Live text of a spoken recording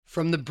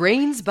From the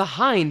brains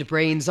behind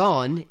Brains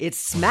On, it's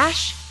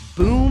Smash,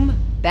 Boom,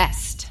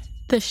 Best.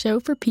 The show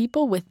for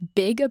people with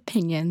big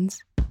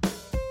opinions.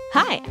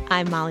 Hi,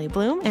 I'm Molly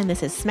Bloom, and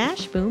this is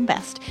Smash, Boom,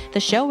 Best, the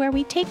show where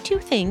we take two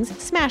things,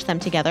 smash them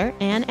together,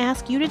 and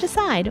ask you to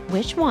decide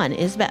which one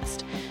is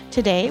best.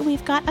 Today,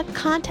 we've got a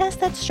contest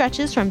that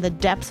stretches from the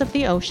depths of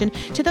the ocean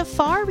to the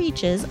far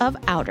reaches of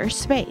outer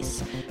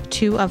space.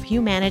 Two of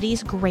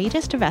humanity's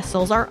greatest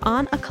vessels are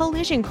on a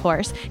collision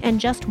course, and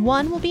just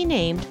one will be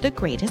named the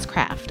greatest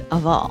craft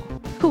of all.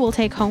 Who will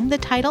take home the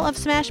title of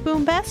Smash,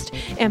 Boom, Best?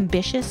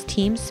 Ambitious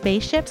Team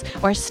Spaceships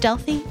or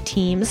stealthy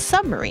Team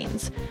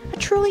Submarines? A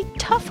truly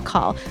tough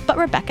call, but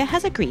Rebecca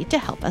has agreed to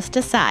help us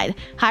decide.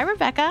 Hi,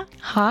 Rebecca.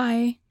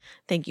 Hi.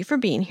 Thank you for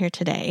being here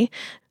today.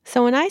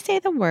 So when I say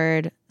the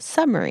word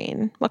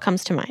submarine, what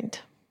comes to mind?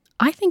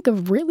 I think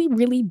of really,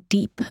 really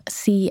deep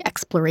sea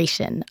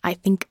exploration. I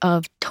think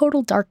of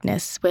total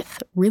darkness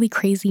with really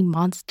crazy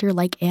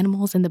monster-like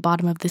animals in the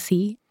bottom of the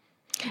sea.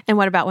 And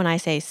what about when I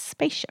say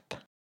spaceship?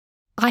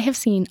 I have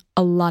seen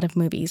a lot of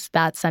movies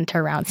that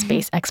center around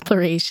space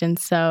exploration,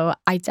 so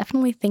I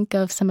definitely think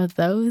of some of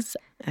those.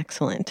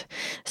 Excellent.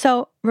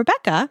 So,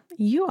 Rebecca,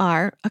 you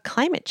are a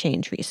climate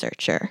change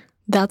researcher.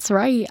 That's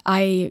right.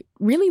 I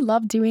really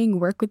love doing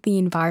work with the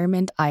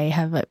environment. I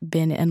have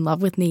been in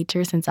love with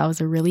nature since I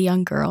was a really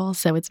young girl,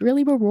 so it's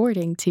really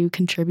rewarding to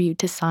contribute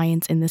to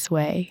science in this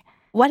way.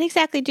 What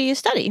exactly do you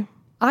study?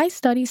 I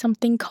study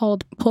something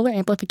called polar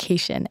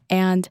amplification,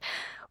 and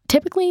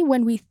typically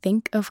when we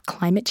think of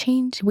climate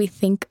change, we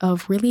think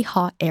of really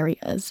hot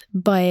areas.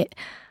 But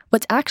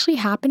what's actually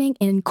happening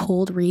in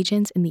cold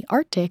regions in the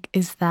Arctic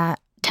is that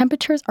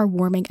temperatures are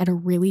warming at a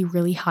really,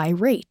 really high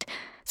rate.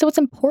 So it's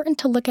important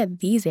to look at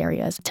these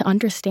areas to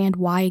understand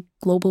why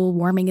global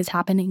warming is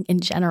happening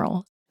in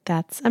general.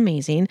 That's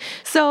amazing.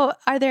 So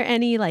are there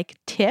any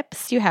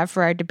tips you have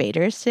for our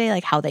debaters today,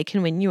 like how they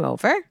can win you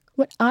over?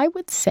 What I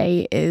would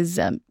say is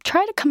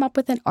try to come up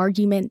with an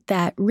argument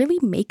that really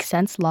makes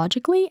sense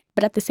logically,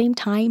 but at the same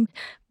time,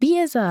 be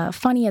as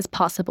funny as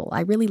possible.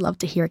 I really love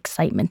to hear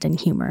excitement and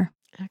humor.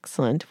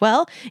 Excellent.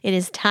 Well, it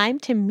is time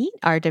to meet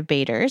our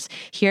debaters.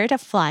 Here to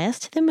fly us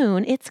to the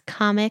moon, it's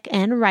comic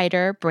and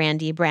writer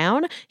Brandy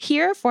Brown,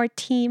 here for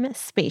Team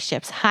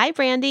Spaceships. Hi,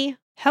 Brandy.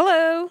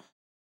 Hello.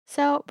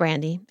 So,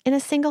 Brandy, in a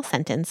single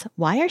sentence,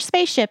 why are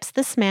spaceships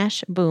the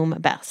smash boom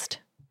best?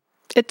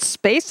 It's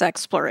space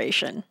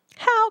exploration.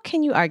 How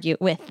can you argue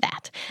with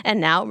that? And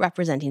now,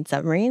 representing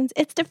submarines,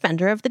 it's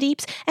Defender of the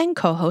Deeps and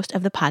co-host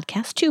of the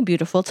podcast Too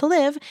Beautiful to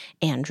Live,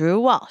 Andrew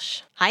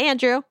Walsh. Hi,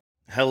 Andrew.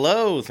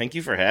 Hello. Thank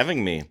you for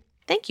having me.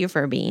 Thank you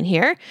for being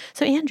here.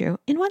 So, Andrew,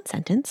 in one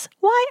sentence,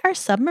 why are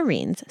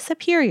submarines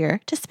superior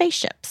to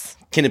spaceships?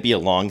 Can it be a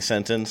long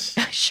sentence?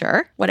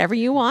 Sure. Whatever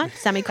you want.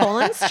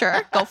 Semicolons.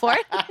 Sure. Go for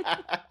it.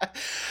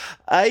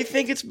 I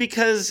think it's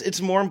because it's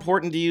more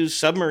important to use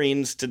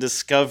submarines to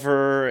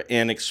discover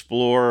and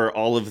explore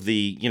all of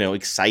the,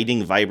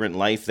 exciting, vibrant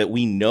life that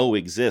we know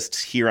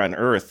exists here on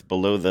Earth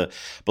below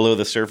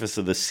the surface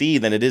of the sea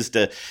than it is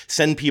to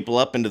send people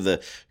up into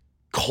the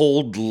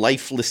cold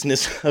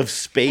lifelessness of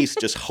space,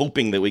 just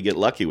hoping that we get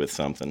lucky with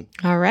something.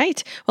 All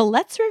right. Well,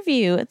 let's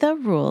review the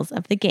rules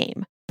of the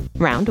game.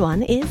 Round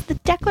one is the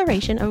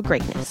declaration of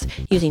greatness.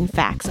 Using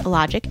facts,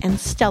 logic, and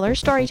stellar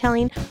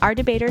storytelling, our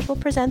debaters will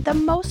present the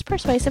most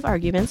persuasive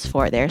arguments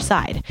for their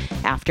side.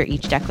 After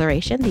each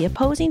declaration, the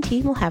opposing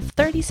team will have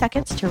 30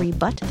 seconds to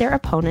rebut their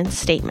opponent's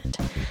statement.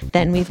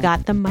 Then we've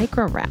got the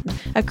micro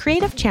round, a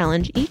creative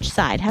challenge each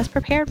side has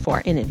prepared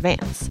for in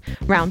advance.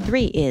 Round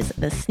three is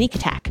the sneak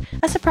attack,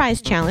 a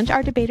surprise challenge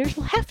our debaters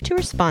will have to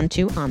respond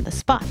to on the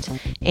spot.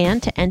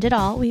 And to end it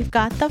all, we've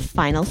got the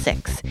final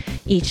six.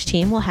 Each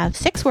team will have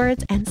 6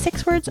 words and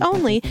 6 words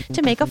only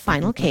to make a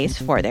final case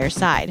for their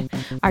side.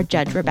 Our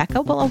judge,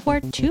 Rebecca, will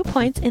award 2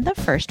 points in the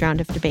first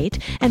round of debate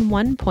and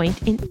 1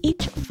 point in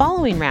each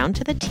following round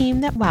to the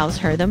team that wows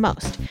her the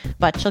most.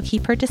 But she'll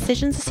keep her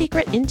decisions a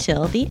secret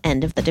until the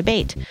end of the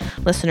debate.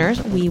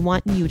 Listeners, we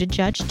want you to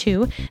judge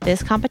too.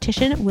 This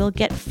competition will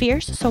get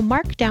fierce, so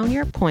mark down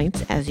your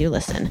points as you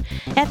listen.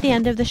 At the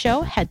end of the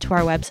show, head to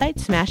our website,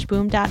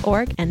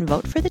 smashboom.org, and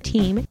vote for the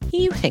team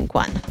you think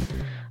won.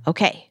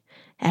 Okay.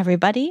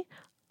 Everybody,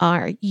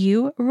 are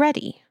you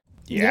ready?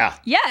 Yeah.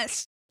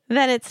 Yes.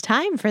 Then it's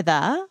time for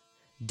the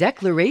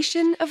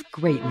Declaration of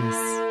Greatness.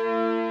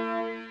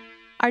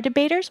 Our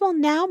debaters will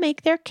now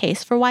make their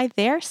case for why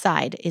their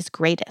side is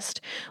greatest.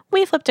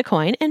 We flipped a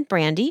coin, and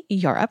Brandy,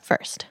 you're up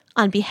first.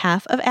 On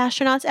behalf of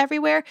astronauts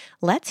everywhere,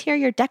 let's hear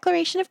your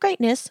declaration of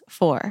greatness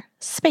for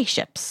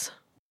spaceships.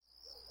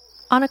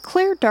 On a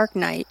clear, dark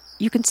night,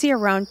 you can see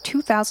around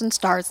 2,000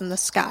 stars in the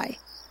sky.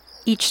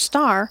 Each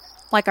star,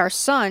 like our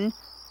sun,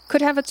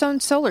 could have its own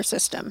solar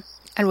system,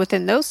 and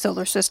within those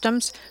solar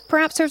systems,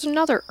 perhaps there's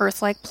another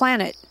Earth-like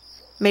planet.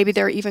 Maybe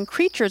there are even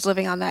creatures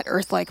living on that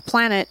Earth-like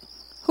planet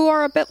who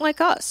are a bit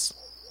like us.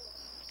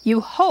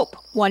 You hope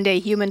one day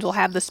humans will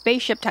have the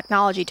spaceship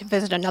technology to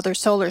visit another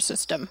solar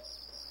system,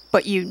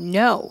 but you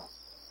know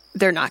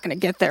they're not going to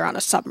get there on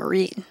a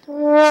submarine.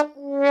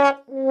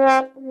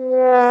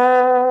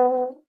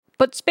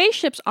 But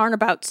spaceships aren't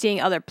about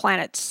seeing other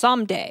planets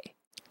someday.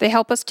 They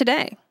help us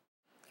today.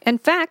 In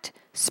fact,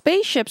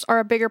 spaceships are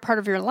a bigger part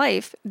of your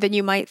life than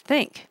you might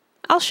think.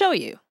 I'll show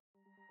you.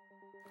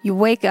 You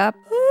wake up,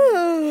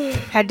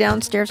 head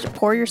downstairs to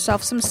pour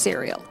yourself some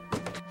cereal.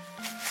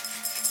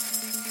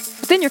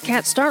 But then your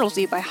cat startles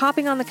you by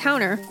hopping on the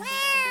counter,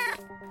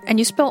 and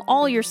you spill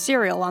all your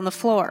cereal on the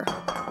floor.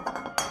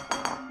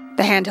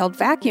 The handheld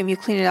vacuum you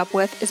clean it up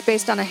with is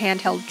based on a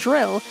handheld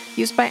drill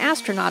used by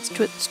astronauts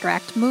to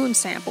extract moon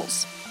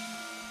samples.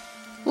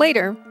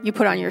 Later, you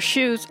put on your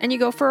shoes and you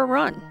go for a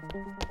run.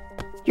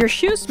 Your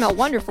shoes smell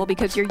wonderful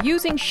because you're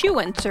using shoe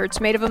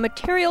inserts made of a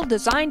material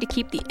designed to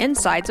keep the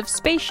insides of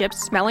spaceships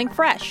smelling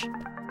fresh.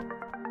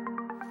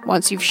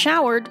 Once you've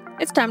showered,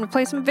 it's time to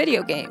play some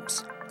video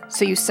games.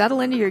 So you settle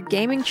into your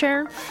gaming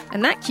chair,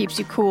 and that keeps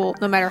you cool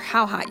no matter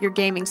how hot your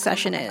gaming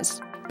session is,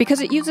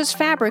 because it uses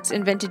fabrics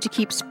invented to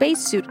keep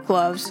spacesuit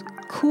gloves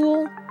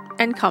cool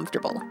and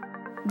comfortable.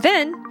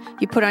 Then,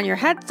 you put on your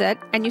headset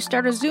and you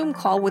start a Zoom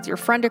call with your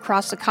friend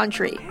across the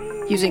country,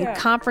 using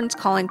conference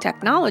calling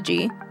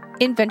technology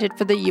invented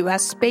for the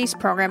U.S. space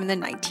program in the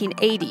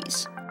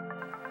 1980s.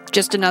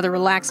 Just another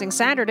relaxing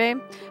Saturday,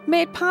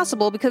 made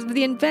possible because of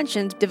the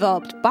inventions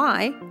developed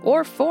by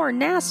or for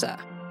NASA.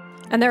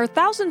 And there are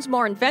thousands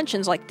more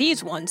inventions like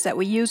these ones that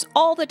we use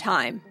all the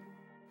time.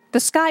 The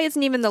sky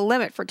isn't even the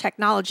limit for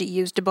technology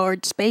used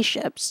aboard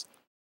spaceships.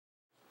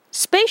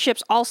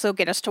 Spaceships also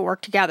get us to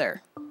work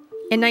together.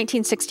 In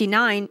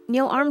 1969,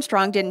 Neil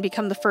Armstrong didn't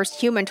become the first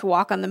human to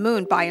walk on the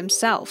moon by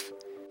himself.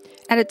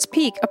 At its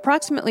peak,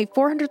 approximately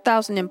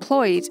 400,000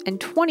 employees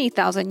and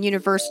 20,000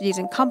 universities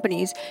and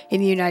companies in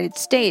the United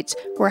States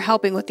were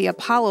helping with the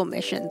Apollo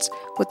missions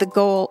with the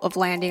goal of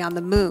landing on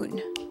the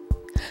moon.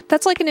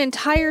 That's like an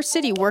entire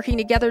city working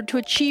together to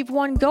achieve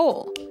one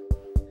goal.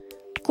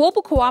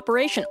 Global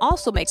cooperation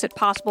also makes it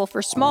possible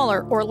for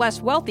smaller or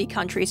less wealthy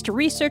countries to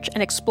research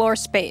and explore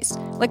space,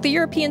 like the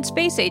European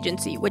Space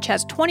Agency, which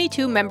has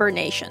 22 member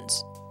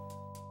nations.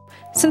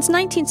 Since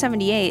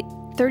 1978,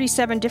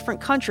 37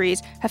 different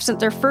countries have sent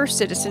their first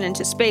citizen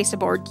into space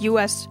aboard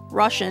US,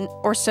 Russian,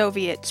 or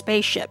Soviet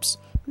spaceships.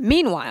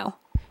 Meanwhile,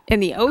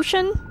 in the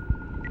ocean,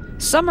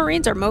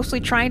 submarines are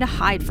mostly trying to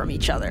hide from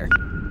each other.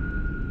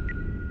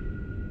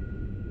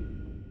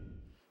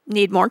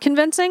 Need more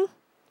convincing?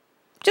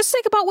 Just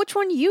think about which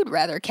one you'd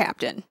rather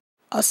captain.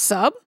 A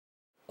sub?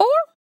 Or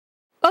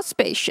a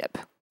spaceship?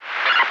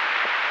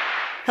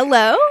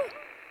 Hello?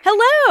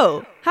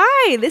 Hello!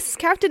 Hi, this is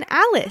Captain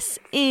Alice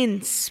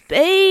in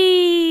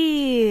space.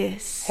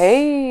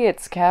 Hey,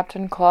 it's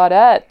Captain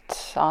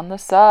Claudette on the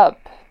sub.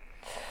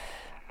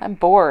 I'm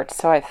bored,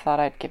 so I thought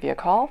I'd give you a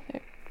call.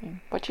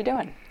 What you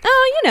doing?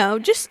 Oh,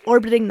 just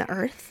orbiting the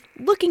Earth,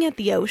 looking at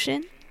the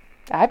ocean.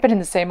 I've been in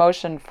the same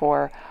ocean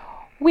for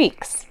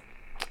weeks.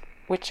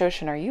 Which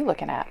ocean are you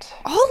looking at?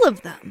 All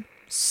of them.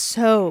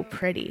 So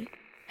pretty.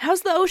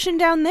 How's the ocean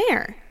down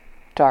there?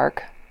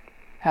 Dark.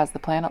 How's the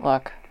planet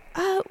look?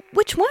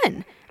 Which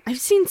one?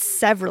 I've seen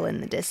several in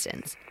the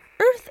distance.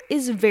 Earth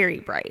is very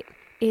bright.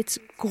 It's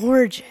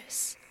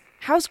gorgeous.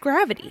 How's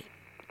gravity?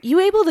 You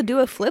able to do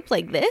a flip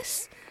like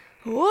this?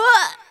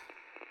 What?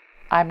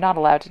 I'm not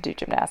allowed to do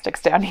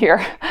gymnastics down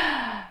here.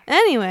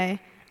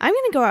 Anyway, I'm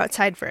going to go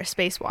outside for a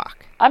spacewalk.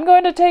 I'm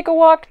going to take a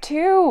walk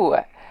too.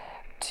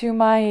 To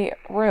my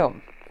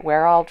room,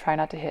 where I'll try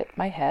not to hit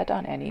my head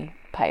on any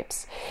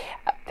pipes.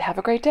 Have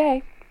a great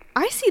day.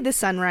 I see the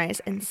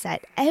sunrise and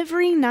set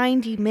every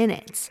 90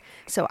 minutes,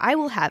 so I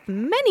will have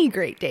many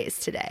great days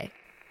today.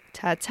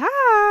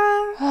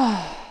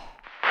 Ta-ta!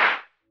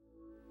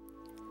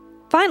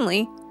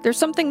 Finally, there's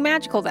something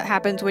magical that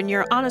happens when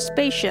you're on a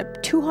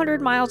spaceship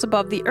 200 miles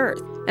above the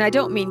Earth, and I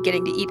don't mean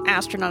getting to eat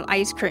astronaut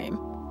ice cream,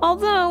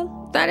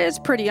 although that is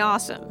pretty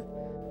awesome.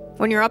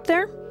 When you're up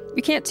there,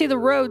 you can't see the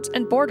roads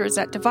and borders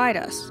that divide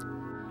us.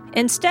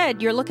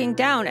 Instead, you're looking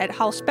down at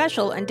how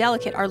special and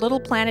delicate our little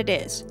planet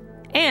is.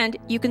 And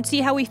you can see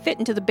how we fit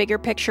into the bigger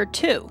picture,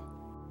 too.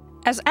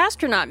 As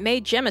astronaut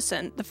Mae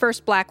Jemison, the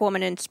first black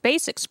woman in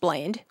space,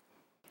 explained,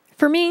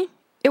 "For me,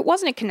 it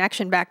wasn't a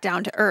connection back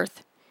down to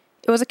Earth.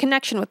 It was a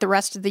connection with the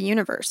rest of the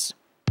universe."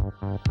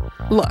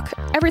 Look,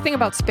 everything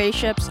about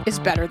spaceships is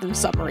better than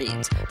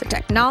submarines. The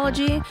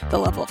technology, the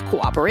level of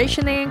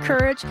cooperation they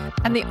encourage,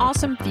 and the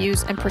awesome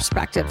views and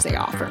perspectives they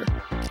offer.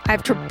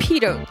 I've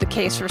torpedoed the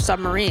case for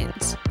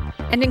submarines.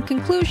 And in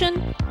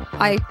conclusion,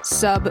 I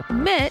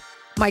submit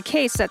my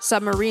case that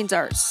submarines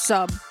are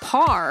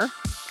subpar,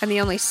 and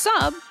the only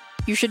sub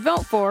you should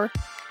vote for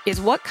is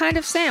what kind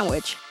of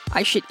sandwich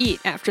I should eat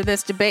after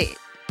this debate.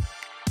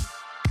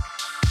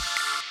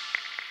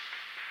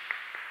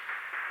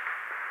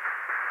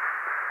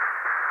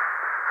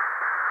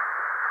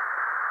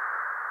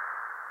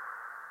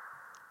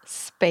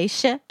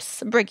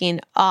 Spaceships bringing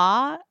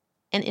awe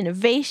and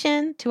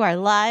innovation to our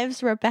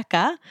lives.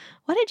 Rebecca,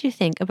 what did you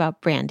think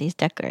about Brandy's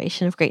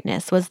declaration of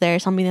greatness? Was there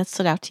something that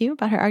stood out to you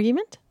about her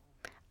argument?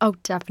 Oh,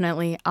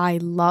 definitely. I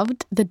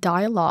loved the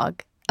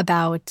dialogue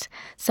about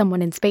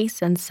someone in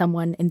space and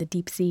someone in the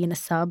deep sea in a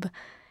sub.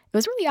 It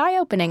was really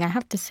eye-opening, I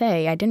have to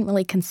say. I didn't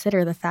really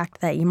consider the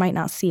fact that you might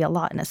not see a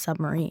lot in a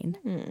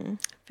submarine.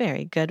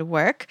 Very good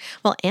work.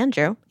 Well,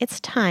 Andrew, it's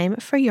time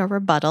for your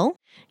rebuttal.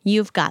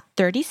 You've got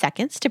 30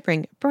 seconds to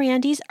bring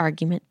Brandy's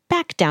argument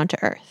back down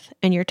to earth,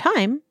 and your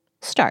time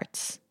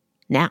starts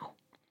now.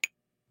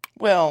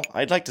 Well,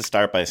 I'd like to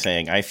start by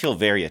saying I feel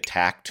very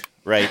attacked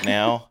right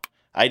now.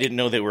 I didn't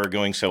know that we were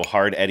going so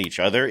hard at each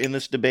other in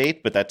this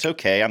debate, but that's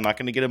okay. I'm not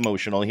going to get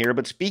emotional here.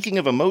 But speaking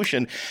of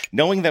emotion,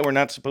 knowing that we're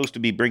not supposed to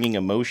be bringing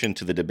emotion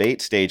to the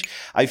debate stage,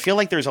 I feel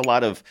like there's a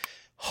lot of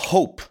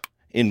hope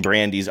in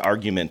Brandy's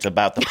argument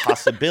about the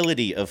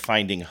possibility of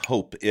finding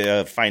hope,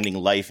 finding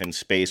life in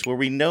space, where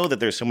we know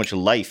that there's so much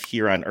life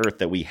here on Earth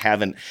that we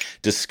haven't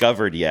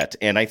discovered yet.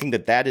 And I think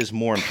that that is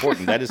more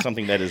important. That is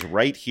something that is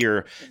right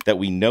here that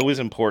we know is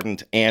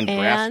important and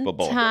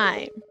graspable.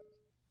 Time.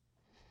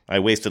 I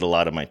wasted a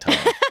lot of my time.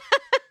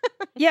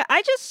 Yeah,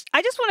 I just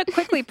want to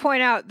quickly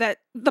point out that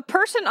the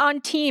person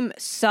on team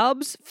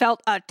subs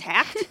felt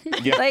attacked.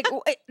 Yeah. Like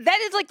that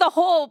is like the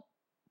whole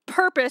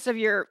purpose of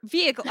your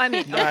vehicle. I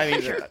mean,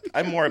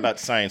 I'm more about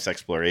science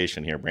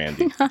exploration here,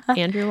 Brandy.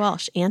 Andrew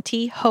Walsh,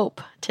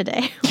 anti-hope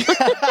today.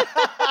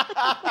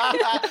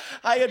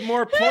 I had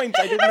more points.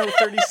 I didn't know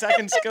 30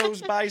 seconds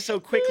goes by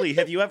so quickly.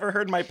 Have you ever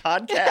heard my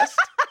podcast?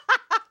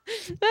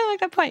 Oh,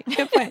 good point.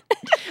 Good point.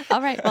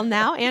 All right. Well,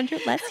 now, Andrew,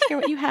 let's hear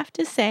what you have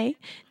to say.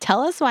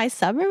 Tell us why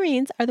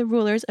submarines are the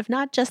rulers of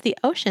not just the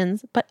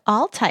oceans, but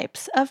all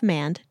types of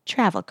manned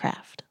travel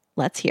craft.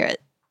 Let's hear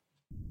it.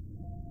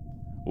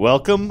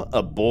 Welcome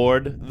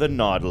aboard the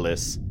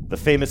Nautilus, the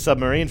famous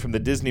submarine from the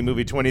Disney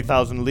movie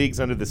 20,000 Leagues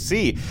Under the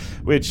Sea,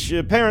 which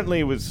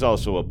apparently was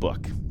also a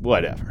book.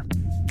 Whatever.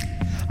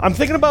 I'm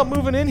thinking about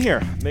moving in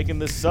here, making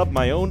this sub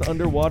my own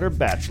underwater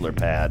bachelor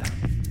pad.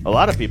 A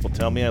lot of people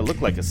tell me I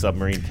look like a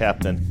submarine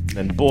captain,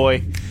 and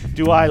boy,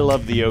 do I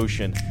love the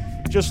ocean.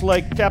 Just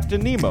like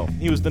Captain Nemo.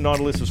 He was the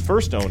Nautilus's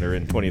first owner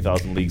in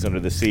 20,000 Leagues Under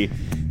the Sea.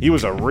 He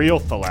was a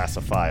real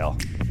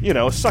thalassophile. You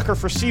know, a sucker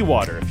for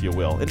seawater, if you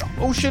will. An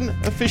ocean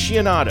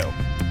aficionado.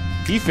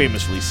 He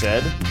famously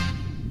said,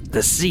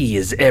 "The sea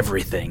is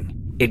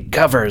everything. It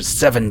covers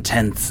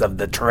 7/10 of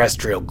the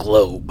terrestrial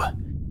globe.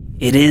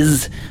 It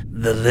is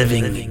the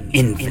living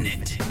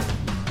infinite."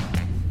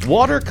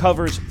 Water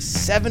covers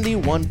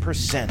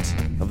 71%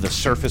 of the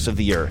surface of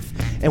the Earth,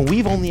 and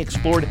we've only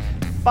explored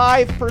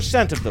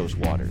 5% of those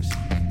waters.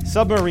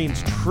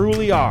 Submarines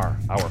truly are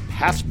our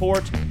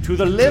passport to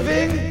the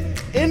living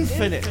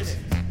infinite.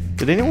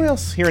 Did anyone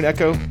else hear an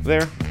echo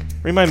there?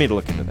 Remind me to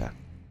look into that.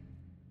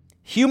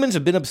 Humans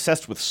have been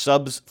obsessed with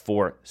subs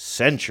for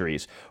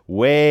centuries.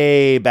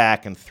 Way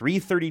back in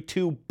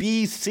 332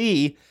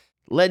 BC,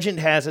 legend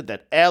has it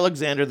that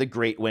Alexander the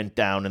Great went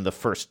down in the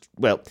first,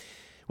 well,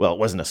 it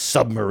wasn't a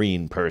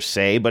submarine per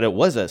se, but it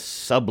was a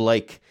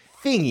sub-like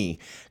thingy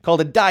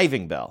called a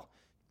diving bell.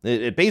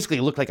 It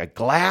basically looked like a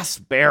glass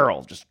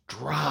barrel just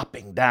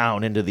dropping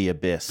down into the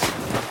abyss.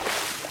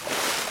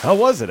 How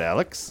was it,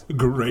 Alex?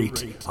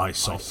 Great. I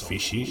saw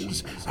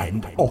fishes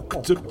and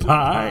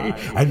octopi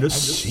and a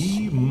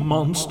sea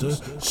monster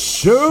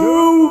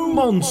so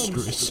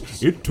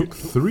monstrous it took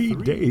 3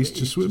 days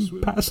to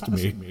swim past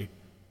me.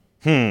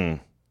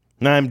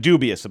 I'm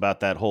dubious about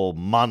that whole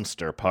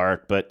monster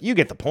part, but you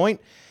get the point.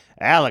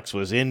 Alex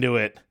was into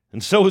it,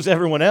 and so was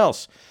everyone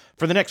else.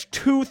 For the next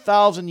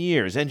 2,000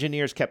 years,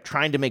 engineers kept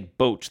trying to make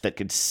boats that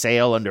could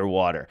sail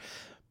underwater,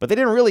 but they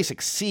didn't really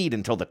succeed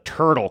until the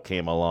turtle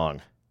came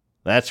along.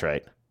 That's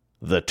right,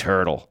 the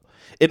turtle.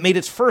 It made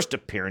its first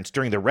appearance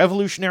during the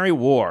Revolutionary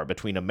War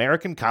between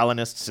American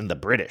colonists and the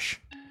British.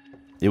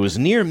 It was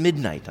near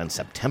midnight on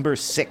September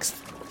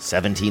 6th,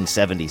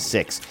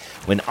 1776,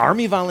 when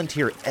Army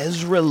volunteer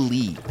Ezra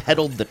Lee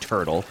pedaled the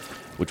Turtle,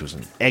 which was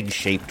an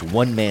egg-shaped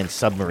one-man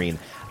submarine,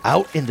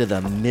 out into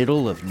the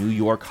middle of New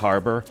York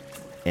Harbor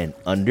and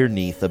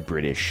underneath a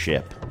British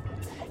ship.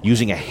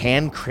 Using a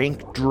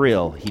hand-cranked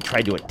drill, he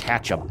tried to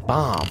attach a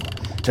bomb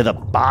to the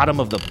bottom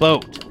of the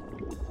boat,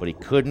 but he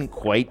couldn't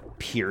quite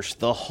pierce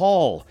the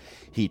hull.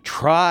 He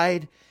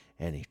tried,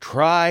 and he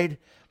tried,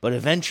 but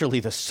eventually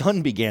the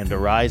sun began to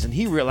rise, and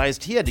he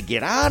realized he had to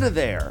get out of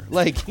there,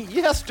 like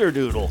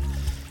yesterdoodle.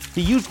 He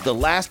used the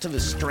last of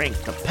his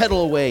strength to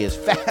pedal away as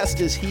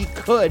fast as he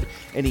could,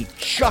 and he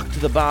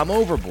chucked the bomb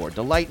overboard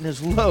to lighten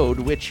his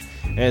load, which,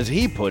 as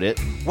he put it,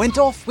 went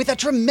off with a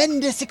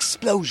tremendous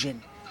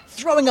explosion,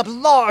 throwing up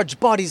large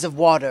bodies of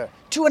water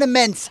to an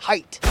immense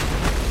height.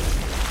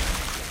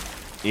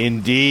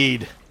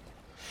 Indeed.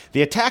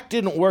 The attack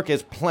didn't work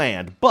as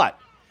planned, but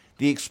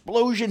the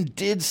explosion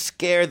did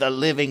scare the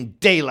living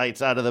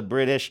daylights out of the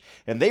British,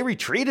 and they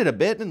retreated a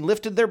bit and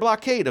lifted their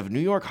blockade of New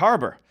York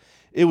Harbor.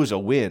 It was a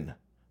win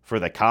for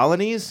the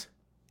colonies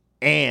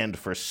and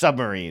for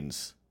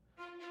submarines.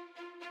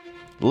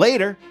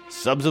 Later,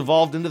 subs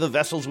evolved into the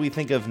vessels we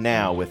think of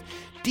now, with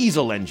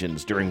diesel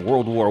engines during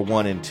World War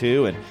I and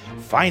II, and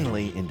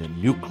finally into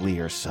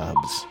nuclear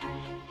subs.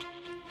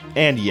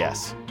 And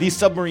yes, these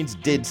submarines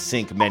did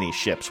sink many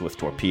ships with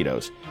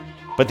torpedoes,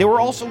 but they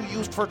were also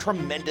used for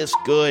tremendous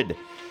good.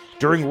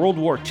 During World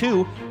War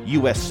II,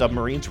 U.S.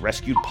 submarines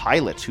rescued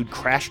pilots who'd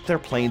crashed their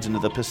planes into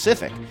the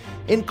Pacific,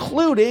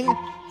 including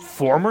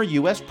former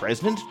U.S.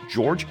 President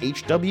George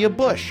H.W.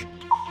 Bush.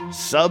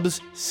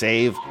 Subs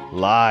save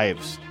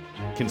lives.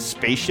 Can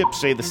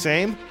spaceships say the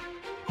same?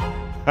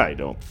 I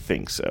don't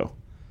think so.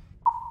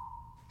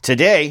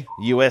 Today,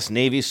 U.S.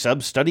 Navy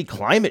subs study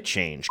climate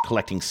change,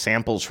 collecting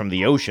samples from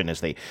the ocean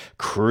as they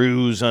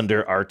cruise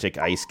under Arctic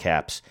ice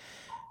caps.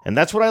 And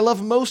that's what I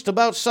love most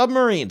about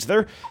submarines.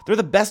 They're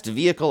the best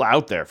vehicle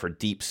out there for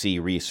deep-sea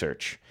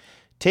research.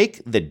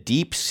 Take the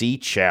Deep Sea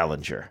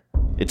Challenger.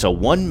 It's a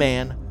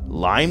one-man,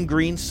 lime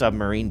green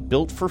submarine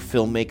built for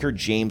filmmaker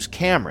James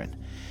Cameron.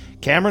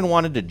 Cameron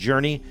wanted to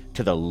journey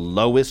to the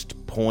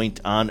lowest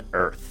point on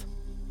Earth,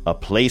 a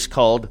place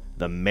called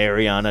the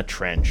Mariana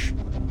Trench.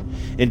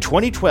 In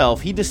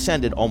 2012, he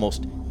descended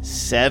almost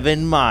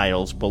 7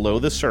 miles below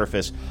the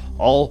surface,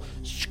 all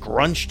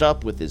scrunched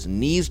up with his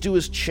knees to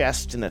his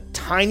chest in a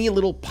tiny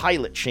little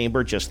pilot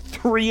chamber just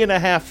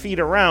 3.5 feet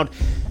around.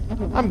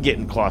 I'm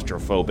getting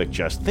claustrophobic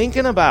just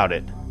thinking about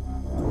it.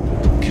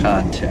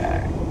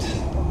 Contact.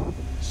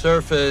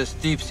 Surface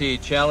Deep Sea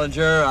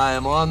Challenger, I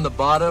am on the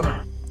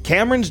bottom.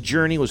 Cameron's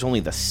journey was only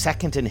the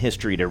second in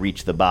history to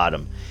reach the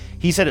bottom.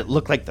 He said it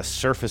looked like the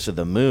surface of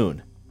the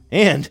moon.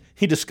 And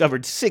he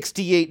discovered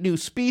 68 new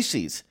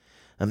species.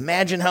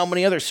 Imagine how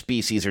many other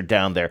species are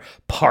down there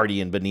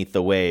partying beneath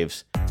the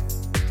waves.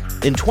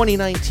 In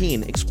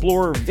 2019,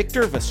 explorer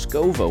Victor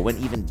Vescovo went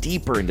even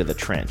deeper into the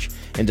trench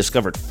and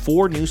discovered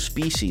 4 new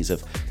species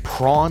of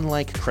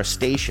prawn-like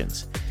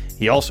crustaceans.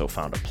 He also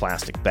found a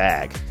plastic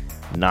bag.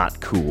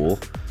 Not cool.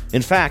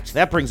 In fact,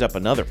 that brings up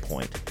another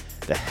point.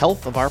 The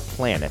health of our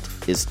planet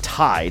is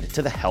tied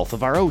to the health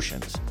of our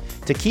oceans.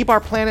 To keep our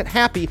planet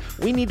happy,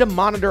 we need to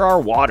monitor our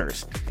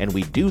waters, and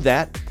we do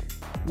that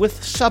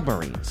with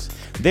submarines.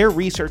 Their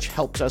research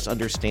helps us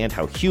understand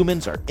how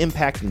humans are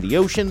impacting the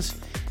oceans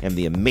and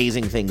the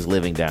amazing things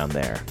living down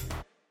there.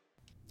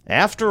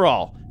 After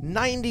all,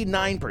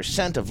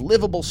 99% of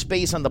livable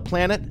space on the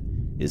planet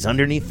is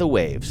underneath the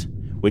waves,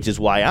 which is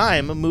why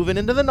I'm moving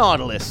into the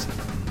Nautilus.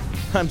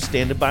 I'm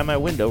standing by my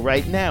window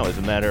right now, as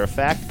a matter of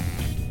fact.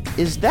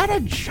 Is that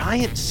a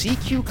giant sea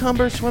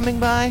cucumber swimming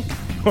by?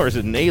 Or is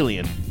it an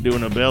alien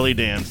doing a belly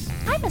dance?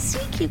 I'm a sea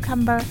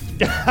cucumber.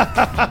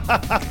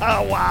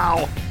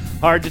 Wow.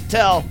 Hard to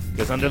tell,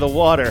 because under the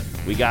water,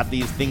 we got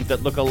these things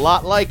that look a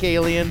lot like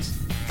aliens.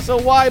 So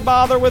why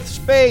bother with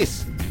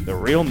space? The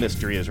real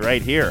mystery is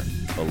right here,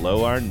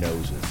 below our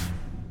noses.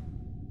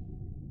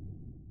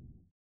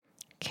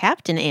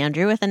 Captain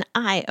Andrew with an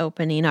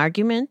eye-opening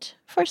argument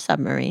for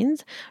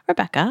submarines.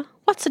 Rebecca,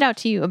 what stood out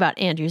to you about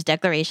Andrew's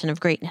declaration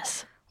of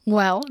greatness?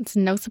 Well, it's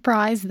no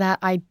surprise that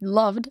I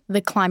loved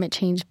the climate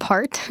change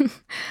part.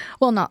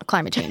 Well, not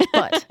climate change,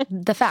 but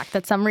the fact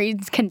that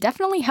submarines can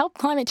definitely help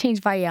climate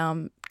change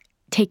by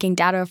taking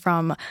data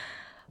from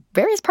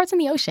various parts in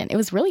the ocean. It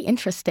was really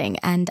interesting,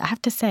 and I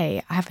have to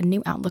say, I have a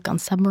new outlook on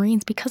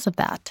submarines because of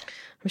that.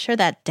 I'm sure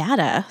that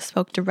data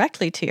spoke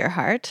directly to your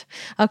heart.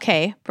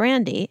 Okay,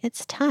 Brandy,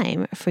 it's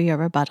time for your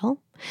rebuttal.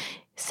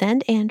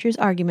 Send Andrew's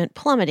argument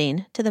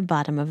plummeting to the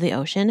bottom of the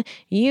ocean.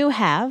 You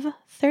have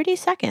 30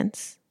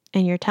 seconds.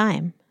 And your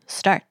time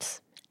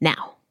starts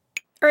now.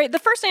 All right, the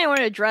first thing I want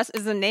to address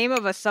is the name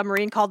of a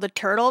submarine called the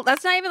Turtle.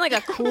 That's not even like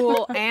a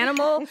cool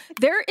animal.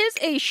 There is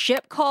a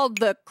ship called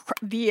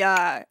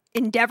the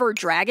Endeavour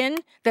Dragon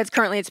that's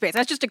currently in space.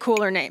 That's just a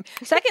cooler name.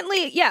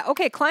 Secondly,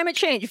 climate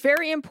change,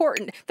 very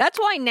important. That's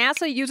why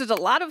NASA uses a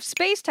lot of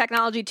space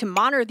technology to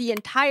monitor the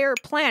entire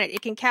planet.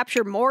 It can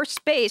capture more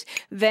space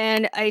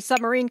than a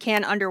submarine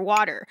can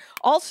underwater.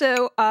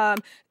 Also,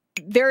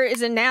 there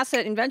is a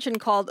NASA invention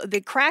called the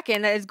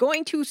Kraken that is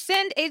going to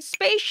send a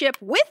spaceship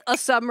with a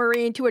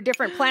submarine to a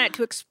different planet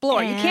to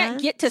explore. You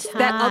can't get to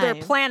that other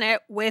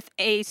planet with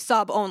a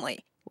sub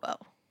only. Whoa.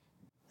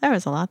 There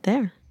was a lot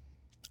there.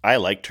 I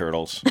like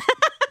turtles.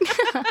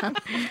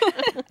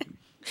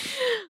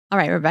 All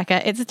right,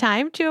 Rebecca, it's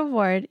time to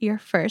award your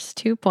first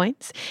 2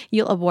 points.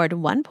 You'll award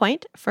 1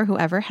 point for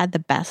whoever had the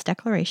best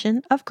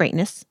declaration of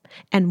greatness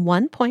and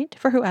 1 point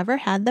for whoever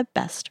had the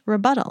best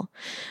rebuttal.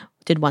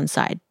 Did one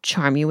side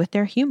charm you with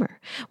their humor?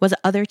 Was the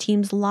other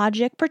team's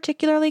logic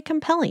particularly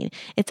compelling?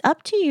 It's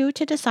up to you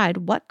to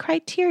decide what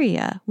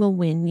criteria will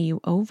win you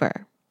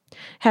over.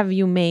 Have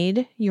you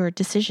made your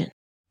decision?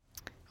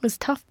 It was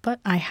tough, but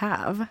I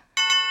have.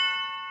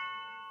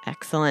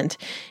 Excellent.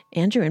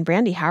 Andrew and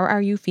Brandy, how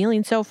are you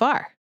feeling so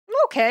far?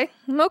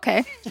 I'm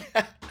okay.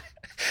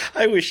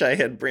 I wish I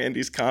had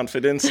Brandy's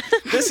confidence.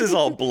 This is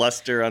all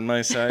bluster on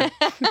my side.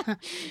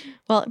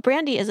 Well,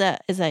 Brandy is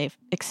a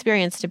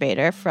experienced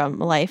debater from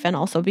life and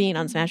also being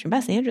on Smash and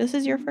Best. Andrew, this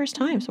is your first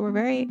time, so we're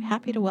very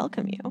happy to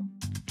welcome you.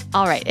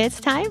 All right, it's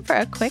time for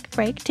a quick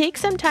break. Take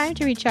some time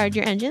to recharge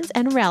your engines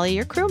and rally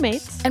your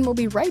crewmates. And we'll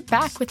be right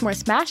back with more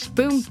Smash,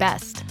 Boom,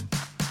 Best.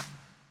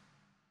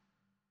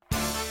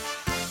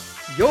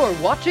 You're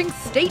watching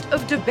State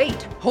of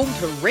Debate, home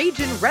to rage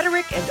and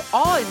rhetoric and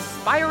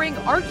awe-inspiring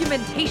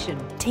argumentation.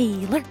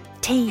 Taylor,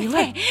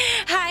 Taylor.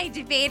 Hi,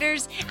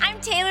 debaters.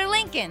 I'm Taylor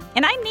Lincoln.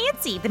 And I'm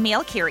Nancy, the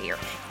mail carrier.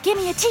 Give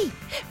me a T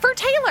for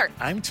Taylor.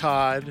 I'm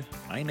Todd.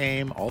 My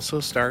name also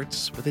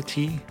starts with a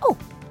T. Oh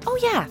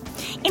yeah.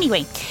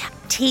 Anyway,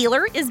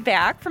 Taylor is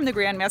back from the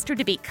Grandmaster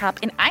Debate Cup,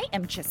 and I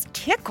am just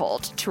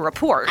tickled to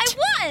report.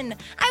 I won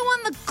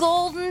the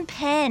golden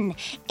pen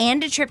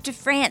and a trip to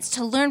France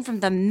to learn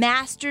from the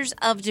masters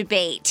of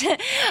debate.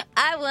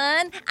 I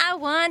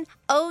won.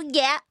 Oh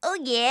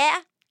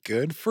yeah.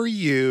 Good for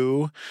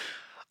you.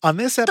 On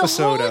this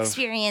episode The whole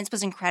experience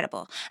was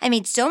incredible. I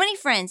made so many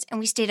friends, and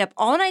we stayed up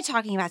all night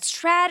talking about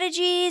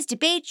strategies,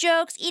 debate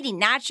jokes,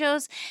 eating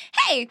nachos.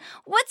 Hey,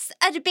 what's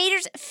a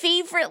debater's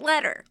favorite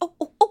letter?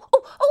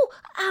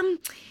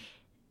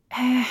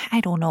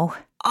 I don't know.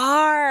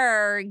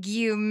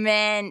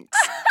 Argument.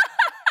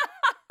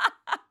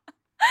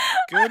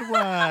 Good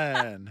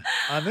one.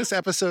 On this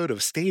episode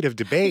of State of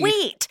Debate.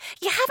 Wait,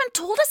 you haven't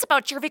told us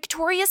about your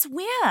victorious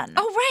win.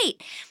 Oh, right.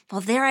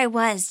 Well, there I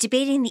was,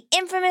 debating the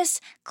infamous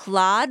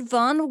Claude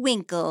von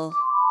Winkle.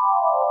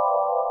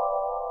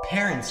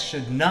 Parents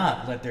should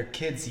not let their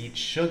kids eat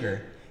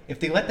sugar. If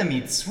they let them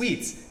eat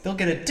sweets, they'll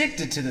get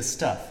addicted to the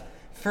stuff.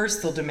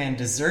 First, they'll demand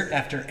dessert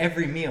after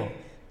every meal.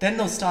 Then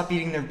they'll stop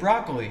eating their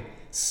broccoli.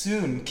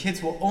 Soon,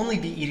 kids will only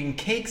be eating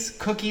cakes,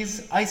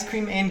 cookies, ice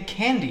cream, and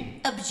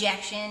candy.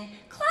 Objection.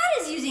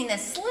 Claude is using the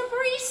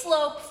slippery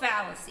slope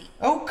fallacy.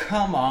 Oh,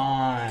 come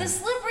on. The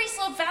slippery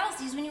slope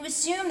fallacy is when you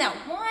assume that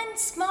one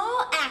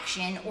small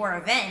action or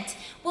event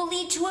will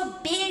lead to a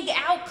big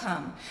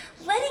outcome.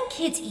 Letting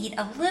kids eat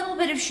a little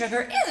bit of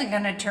sugar isn't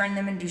going to turn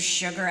them into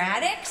sugar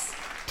addicts.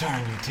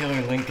 Darn you,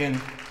 Taylor Lincoln.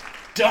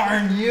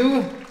 Darn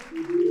you!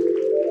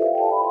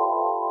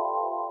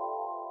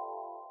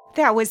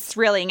 That was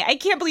thrilling. I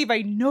can't believe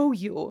I know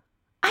you.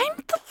 I'm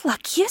the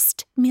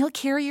luckiest mail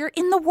carrier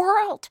in the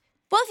world.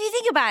 Well, if you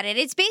think about it,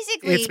 it's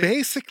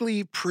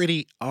basically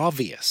pretty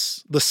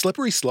obvious. The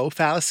slippery slope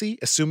fallacy,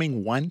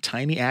 assuming one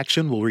tiny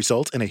action will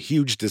result in a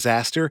huge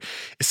disaster,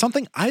 is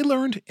something I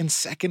learned in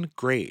 2nd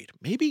grade,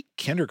 maybe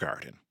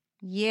kindergarten.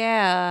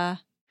 Yeah.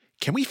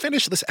 Can we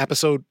finish this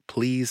episode,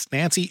 please?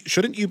 Nancy,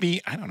 shouldn't you be,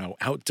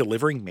 out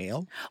delivering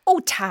mail? Oh,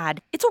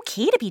 Todd, it's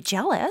okay to be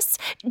jealous.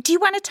 Do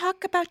you want to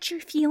talk about your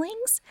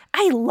feelings?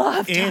 I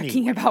love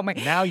talking about my...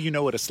 Now you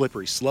know what a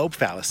slippery slope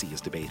fallacy is,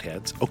 debate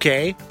heads.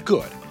 Okay,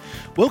 good.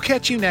 We'll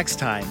catch you next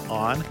time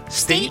on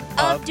State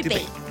of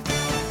Debate.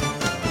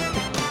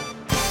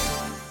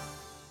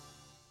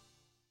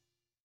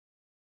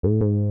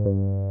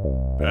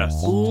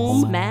 Best.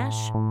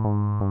 Smash.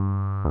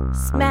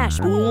 Smash.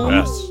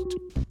 Best.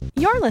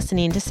 You're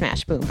listening to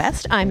Smash Boom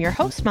Best. I'm your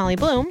host, Molly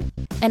Bloom.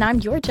 And I'm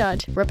your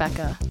judge,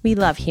 Rebecca. We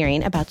love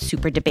hearing about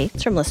super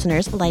debates from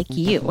listeners like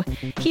you.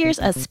 Here's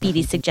a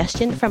speedy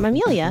suggestion from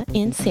Amelia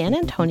in San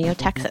Antonio,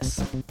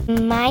 Texas.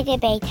 My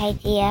debate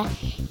idea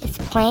is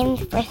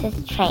planes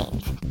versus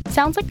trains.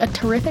 Sounds like a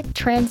terrific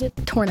transit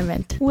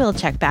tournament. We'll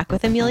check back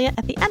with Amelia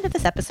at the end of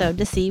this episode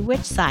to see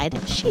which side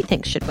she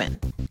thinks should win.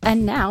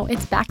 And now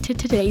it's back to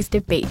today's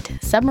debate,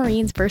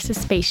 submarines versus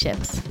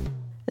spaceships.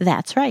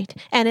 That's right.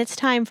 And it's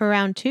time for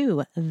round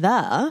 2,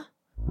 the...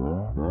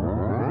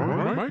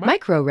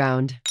 Micro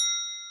round.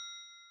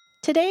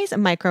 Today's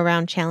micro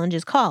round challenge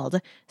is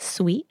called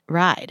Sweet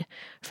Ride.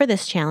 For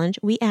this challenge,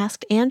 we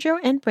asked Andrew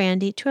and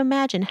Brandy to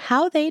imagine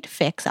how they'd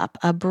fix up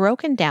a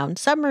broken down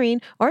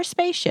submarine or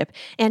spaceship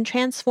and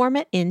transform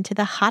it into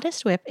the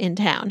hottest whip in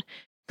town.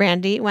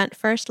 Brandy went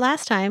first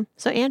last time,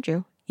 so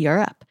Andrew, you're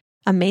up.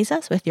 Amaze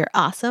us with your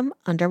awesome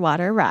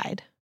underwater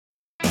ride.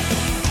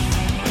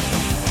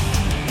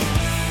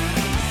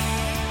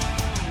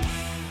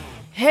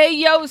 Hey,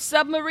 yo,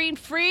 submarine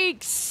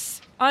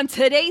freaks! On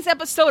today's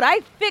episode,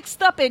 I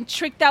fixed up and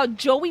tricked out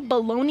Joey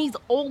Baloney's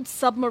old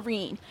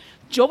submarine.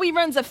 Joey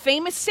runs a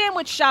famous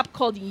sandwich shop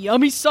called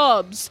Yummy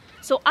Subs.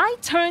 So I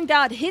turned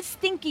out his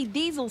stinky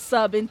diesel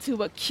sub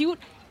into a cute,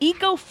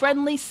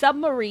 eco-friendly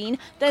submarine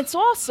that's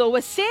also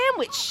a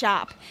sandwich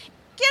shop.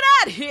 Get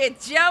out here,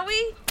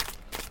 Joey!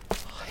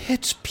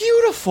 It's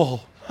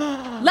beautiful.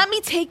 Let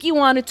me take you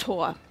on a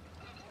tour.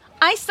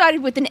 I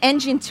started with an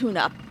engine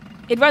tune-up.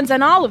 It runs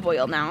on olive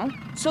oil now,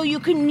 so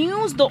you can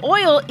use the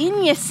oil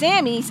in your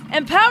Sammies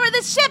and power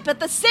the ship at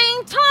the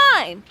same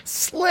time.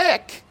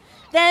 Slick!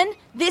 Then,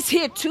 this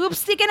here tube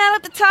sticking out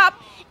at the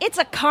top, it's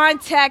a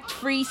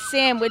contact-free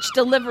sandwich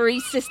delivery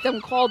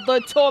system called the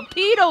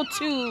torpedo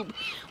tube.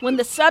 When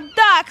the sub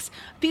docks,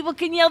 people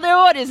can yell their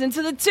orders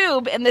into the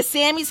tube, and the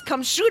Sammies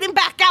come shooting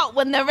back out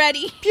when they're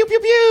ready. Pew, pew,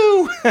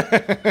 pew!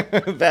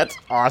 That's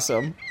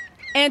awesome.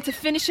 And to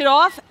finish it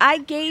off, I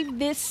gave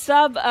this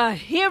sub a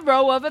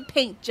hero of a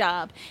paint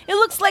job. It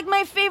looks like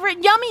my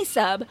favorite Yummy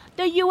sub,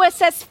 the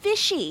USS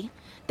Fishy.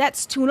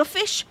 That's tuna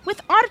fish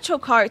with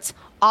artichoke hearts,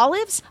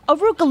 olives,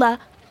 arugula,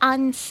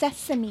 and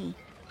sesame.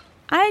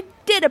 I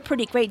did a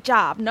pretty great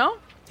job, no?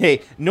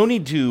 Hey, no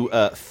need to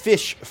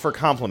fish for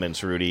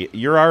compliments, Rudy.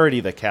 You're already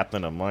the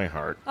captain of my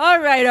heart.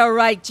 All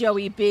right,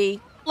 Joey B.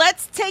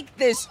 Let's take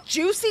this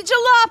juicy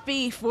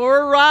jalopy for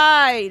a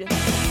ride.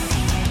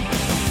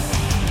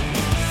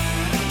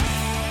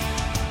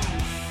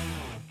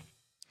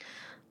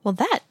 Well,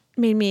 that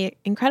made me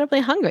incredibly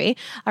hungry.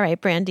 All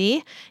right,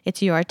 Brandy,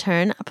 it's your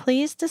turn.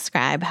 Please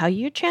describe how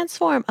you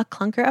transform a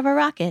clunker of a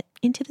rocket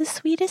into the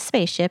sweetest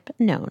spaceship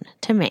known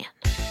to man.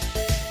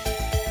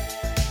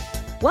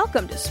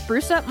 Welcome to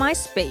Spruce Up My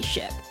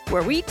Spaceship,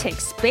 where we take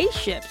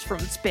spaceships from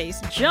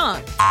space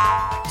junk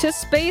to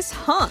space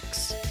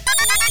hunks.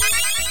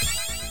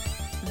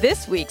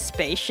 This week's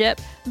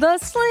spaceship, the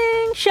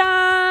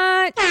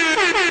Slingshot.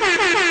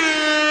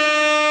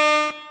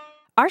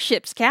 Our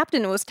ship's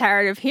captain was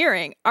tired of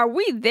hearing, "Are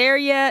we there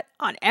yet?"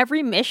 on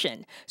every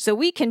mission, so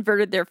we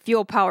converted their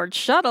fuel-powered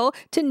shuttle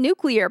to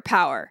nuclear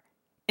power.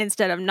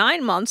 Instead of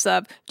 9 months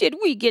of, "Did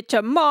we get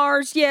to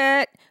Mars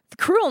yet?" the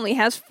crew only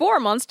has 4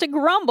 months to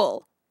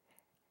grumble.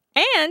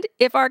 And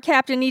if our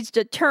captain needs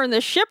to turn the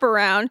ship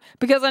around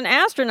because an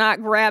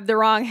astronaut grabbed the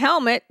wrong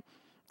helmet,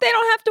 they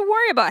don't have to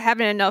worry about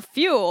having enough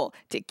fuel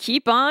to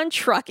keep on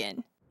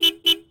trucking.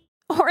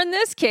 Or in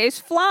this case,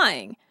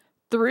 flying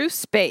through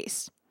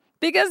space.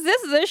 Because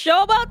this is a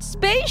show about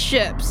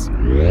spaceships.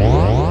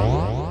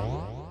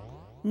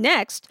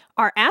 Next,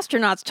 our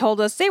astronauts told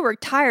us they were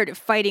tired of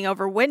fighting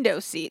over window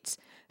seats.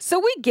 So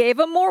we gave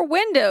them more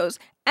windows,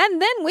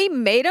 and then we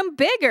made them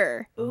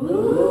bigger.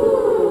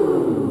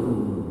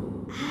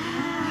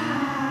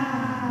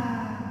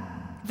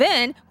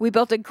 Then we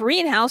built a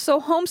greenhouse so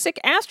homesick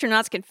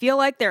astronauts can feel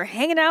like they're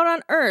hanging out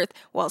on Earth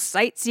while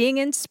sightseeing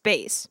in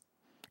space.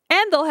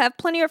 And they'll have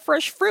plenty of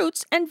fresh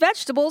fruits and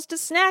vegetables to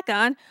snack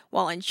on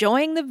while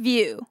enjoying the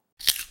view.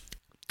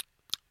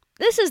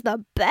 This is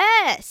the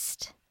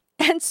best!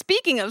 And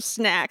speaking of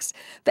snacks,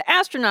 the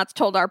astronauts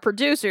told our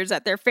producers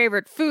that their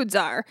favorite foods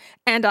are,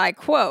 and I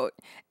quote,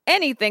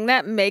 "anything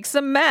that makes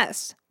a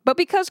mess." But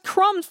because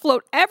crumbs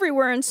float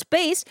everywhere in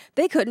space,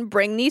 they couldn't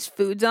bring these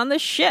foods on the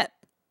ship.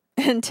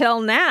 Until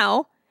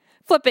now,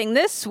 flipping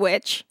this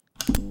switch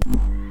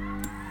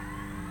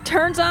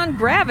turns on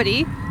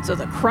gravity so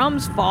the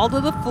crumbs fall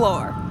to the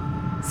floor.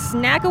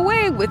 Snack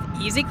away with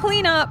easy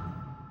cleanup.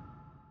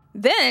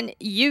 Then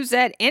use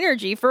that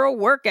energy for a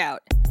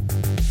workout.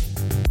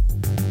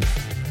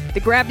 The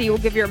gravity will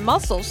give your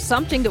muscles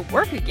something to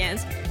work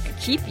against and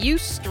keep you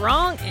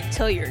strong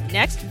until your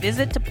next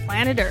visit to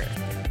planet Earth.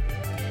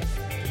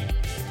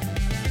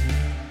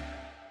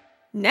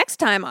 Next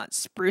time on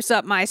Spruce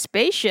Up My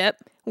Spaceship,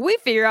 we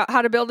figure out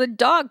how to build a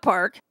dog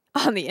park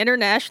on the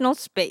International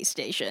Space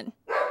Station.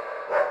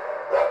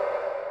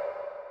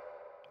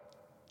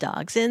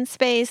 Dogs in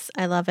space.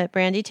 I love it.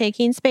 Brandy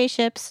taking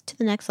spaceships to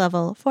the next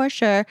level for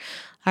sure.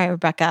 All right,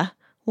 Rebecca,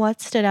 what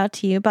stood out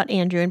to you about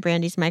Andrew and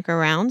Brandy's micro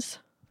rounds?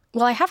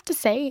 Well, I have to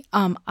say,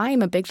 I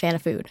am a big fan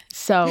of food.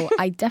 So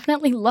I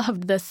definitely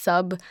loved the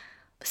sub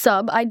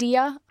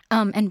idea.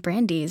 And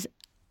Brandy's,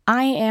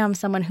 I am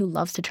someone who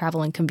loves to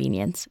travel in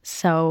convenience.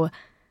 So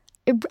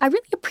I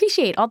really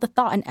appreciate all the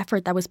thought and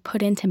effort that was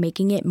put into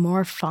making it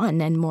more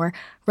fun and more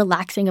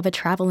relaxing of a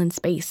travel in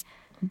space.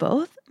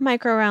 Both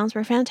micro rounds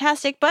were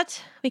fantastic,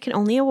 but we can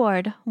only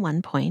award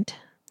 1 point.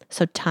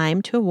 So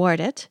time to award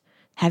it.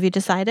 Have you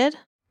decided?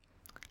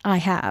 I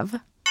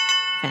have.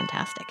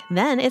 Fantastic.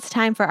 Then it's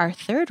time for our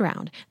third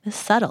round, the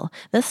subtle,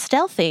 the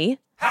stealthy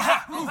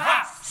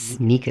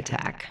Sneak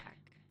attack.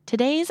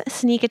 Today's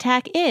sneak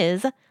attack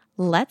is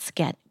Let's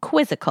Get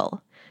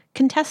Quizzical.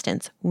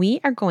 Contestants,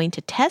 we are going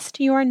to test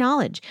your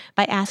knowledge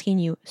by asking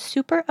you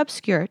super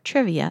obscure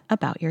trivia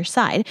about your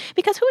side,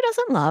 because who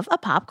doesn't love a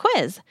pop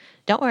quiz?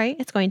 Don't worry,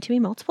 it's going to be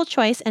multiple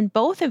choice, and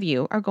both of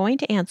you are going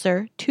to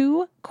answer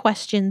 2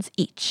 questions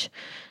each.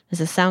 Does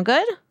this sound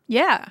good?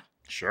 Yeah.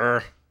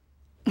 Sure.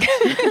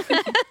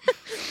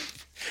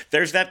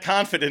 There's that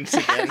confidence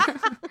again.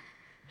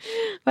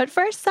 But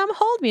first, some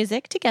hold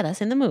music to get us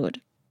in the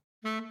mood.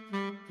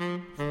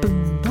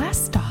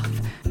 Blast off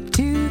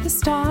to the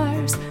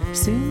stars.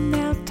 Soon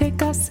they'll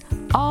take us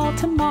all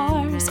to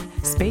Mars.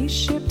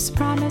 Spaceships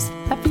promise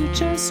a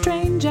future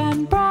strange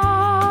and bright.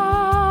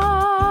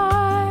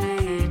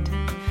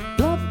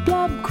 Blub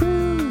blub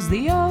cruise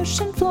the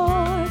ocean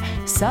floor.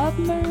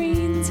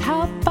 Submarines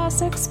help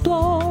us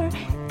explore.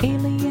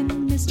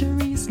 Alien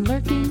mysteries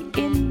lurking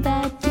in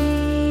the deep.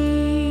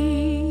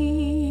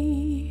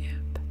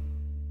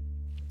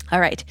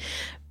 All right.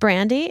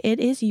 Brandy, it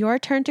is your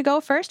turn to go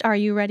first. Are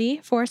you ready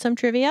for some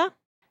trivia?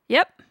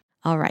 Yep.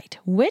 All right.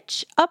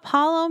 Which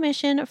Apollo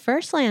mission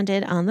first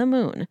landed on the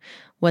moon?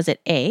 Was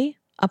it A,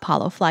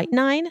 Apollo Flight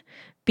 9,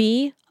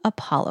 B,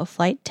 Apollo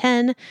Flight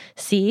 10,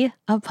 C,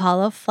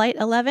 Apollo Flight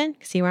 11,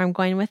 see where I'm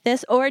going with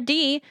this, or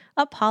D,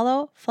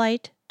 Apollo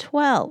Flight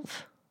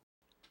 12?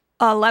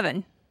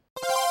 11.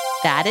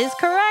 That is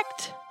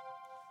correct.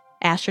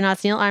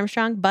 Astronauts Neil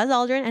Armstrong, Buzz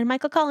Aldrin, and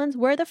Michael Collins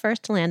were the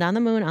first to land on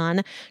the moon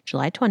on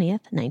July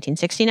 20th,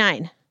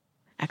 1969.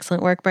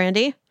 Excellent work,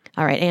 Brandy.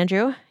 All right,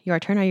 Andrew, your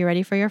turn. Are you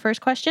ready for your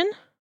first question?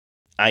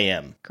 I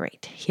am.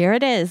 Great. Here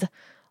it is.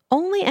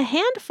 Only a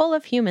handful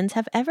of humans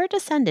have ever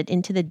descended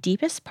into the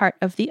deepest part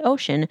of the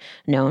ocean,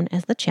 known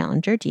as the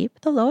Challenger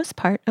Deep, the lowest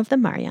part of the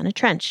Mariana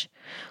Trench.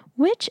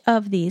 Which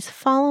of these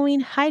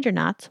following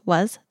hydronauts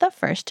was the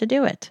first to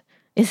do it?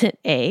 Is it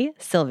A,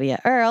 Sylvia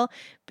Earle,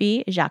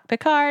 B, Jacques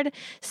Piccard,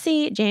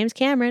 C, James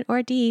Cameron,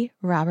 or D,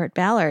 Robert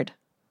Ballard?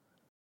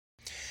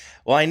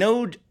 Well, I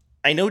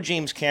know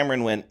James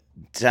Cameron went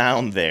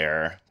down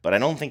there, but I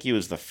don't think he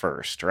was the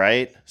first,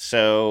 right?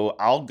 So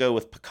I'll go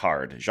with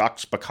Picard.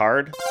 Jacques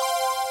Picard?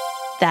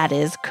 That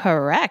is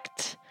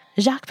correct.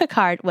 Jacques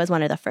Picard was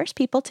one of the first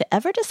people to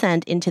ever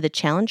descend into the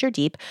Challenger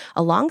Deep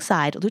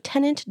alongside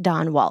Lieutenant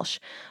Don Walsh.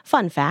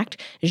 Fun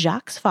fact,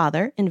 Jacques'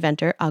 father,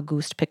 inventor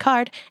Auguste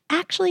Picard,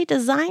 actually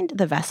designed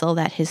the vessel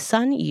that his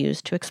son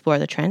used to explore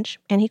the trench,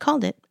 and he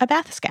called it a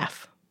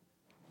bathscaff.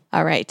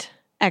 All right,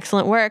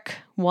 excellent work.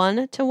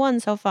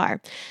 1-1 so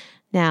far.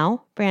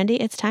 Now, Brandy,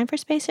 it's time for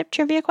Spaceship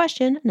Trivia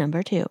question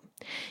number 2.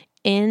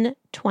 In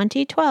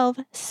 2012,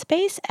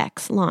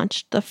 SpaceX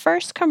launched the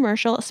first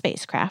commercial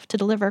spacecraft to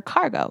deliver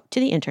cargo to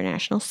the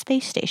International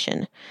Space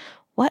Station.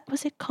 What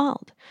was it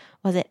called?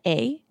 Was it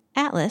A,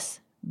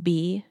 Atlas,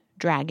 B,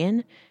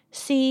 Dragon,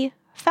 C,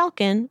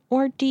 Falcon,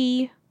 or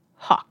D,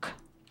 Hawk?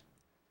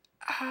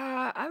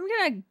 I'm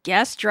going to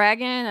guess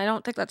Dragon. I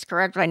don't think that's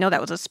correct, but I know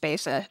that was a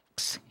SpaceX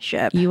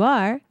ship. You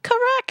are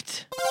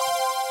correct.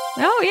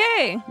 Oh,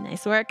 yay.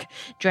 Nice work.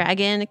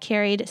 Dragon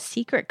carried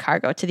secret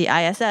cargo to the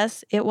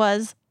ISS. It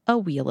was a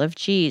wheel of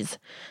cheese.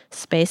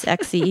 SpaceX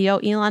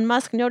CEO Elon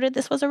Musk noted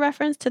this was a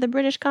reference to the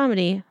British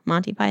comedy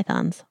Monty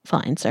Python's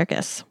Flying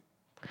Circus.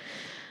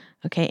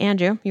 Okay,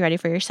 Andrew, you ready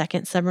for your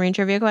second submarine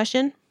trivia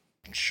question?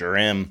 Sure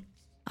am.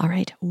 All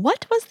right.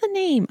 What was the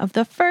name of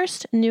the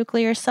first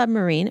nuclear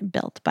submarine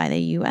built by the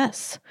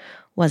U.S.?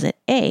 Was it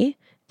A,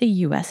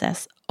 the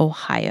USS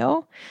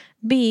Ohio,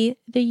 B,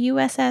 the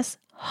USS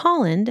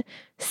Holland,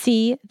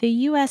 C,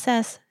 the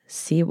USS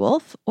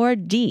Seawolf, or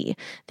D,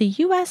 the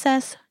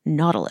USS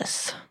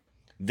Nautilus?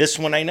 This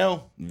one I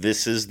know.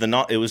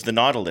 It was the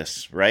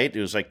Nautilus, right?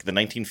 It was like the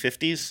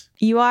 1950s.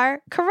 You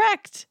are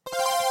correct.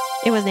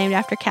 It was named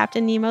after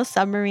Captain Nemo's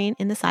submarine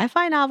in the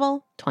sci-fi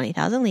novel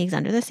 20,000 Leagues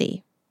Under the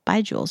Sea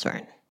by Jules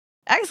Verne.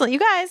 Excellent, you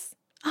guys.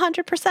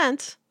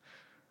 100%.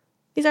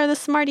 These are the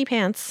smarty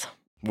pants.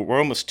 We're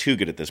almost too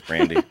good at this,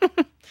 Brandy.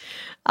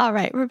 All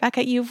right,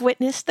 Rebecca, you've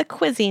witnessed the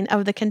quizzing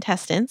of the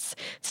contestants.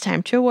 It's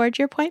time to award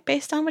your point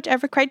based on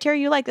whichever criteria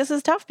you like. This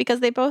is tough because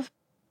they both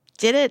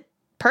did it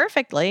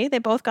perfectly. They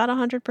both got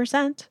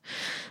 100%.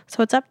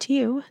 So it's up to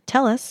you.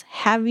 Tell us,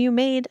 have you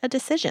made a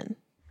decision?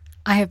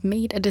 I have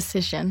made a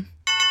decision.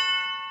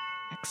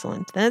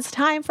 Excellent. Then it's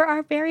time for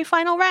our very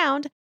final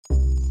round.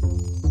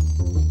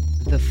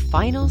 The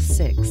final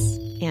 6.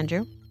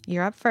 Andrew,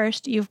 you're up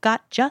first. You've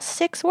got just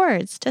 6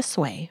 words to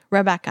sway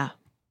Rebecca.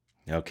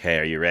 Okay,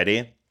 are you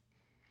ready?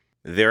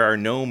 There are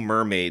no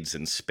mermaids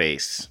in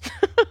space.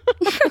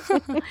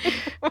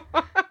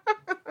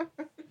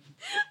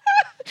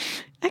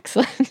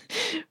 Excellent.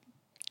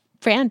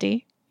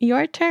 Brandy,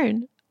 your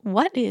turn.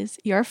 What is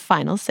your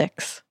final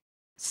 6?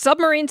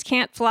 Submarines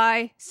can't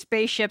fly.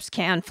 Spaceships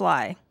can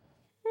fly.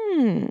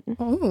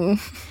 Oh.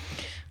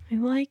 I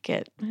like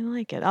it.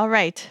 All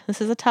right. This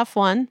is a tough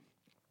one.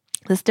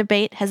 This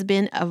debate has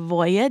been a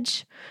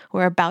voyage.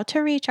 We're about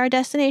to reach our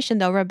destination,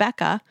 though.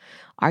 Rebecca,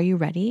 are you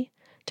ready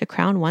to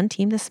crown one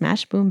team the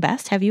Smash Boom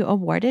Best? Have you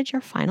awarded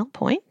your final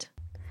point?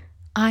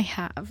 I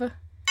have.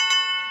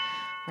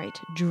 Right.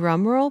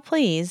 Drum roll,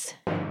 please.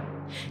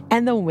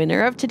 And the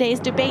winner of today's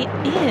debate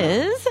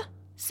is...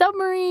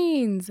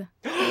 Submarines!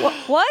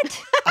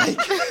 What?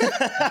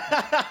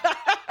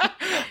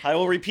 I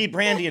will repeat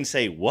Brandy and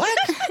say, what?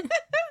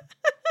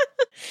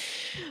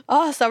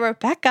 Oh, so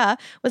Rebecca,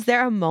 was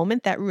there a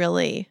moment that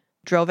really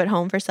drove it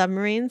home for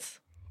submarines?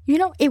 You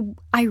know,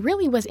 I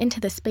really was into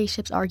the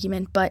spaceships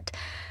argument, but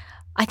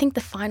I think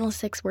the final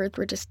 6 words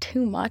were just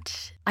too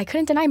much. I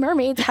couldn't deny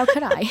mermaids. How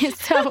could I?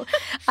 So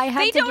I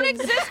had They don't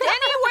exist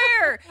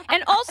anywhere.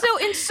 And also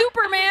in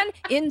Superman,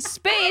 in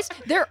space,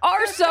 there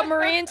are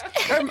submarines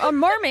or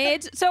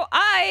mermaids. So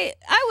I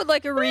would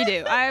like a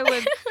redo. I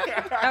would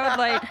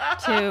like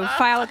to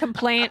file a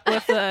complaint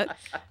with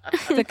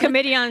the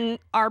Committee on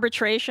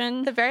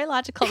Arbitration. The very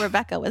logical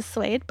Rebecca was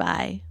swayed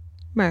by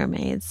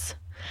mermaids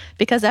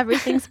because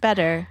everything's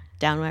better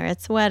down where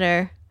it's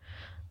wetter.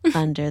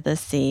 Under the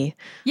sea.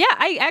 Yeah,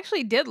 I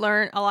actually did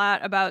learn a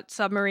lot about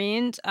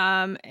submarines,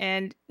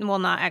 and well,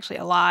 not actually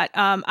a lot.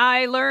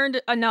 I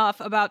learned enough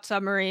about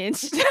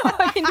submarines.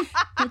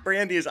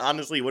 Brandy is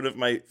honestly one of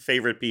my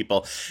favorite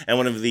people, and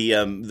one of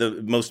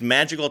the most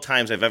magical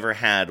times I've ever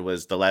had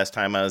was the last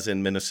time I was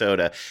in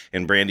Minnesota,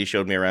 and Brandy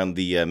showed me around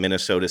the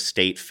Minnesota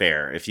State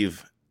Fair. If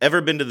you've ever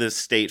been to the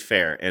state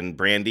fair and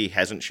Brandy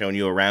hasn't shown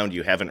you around,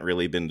 you haven't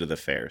really been to the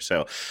fair.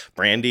 So,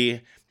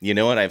 Brandy, you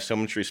know what? I have so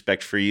much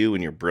respect for you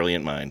and your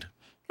brilliant mind.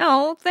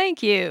 Oh,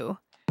 thank you.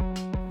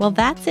 Well,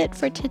 that's it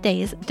for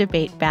today's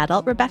debate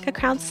battle. Rebecca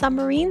crowned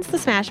Submarines the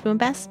Smash Boom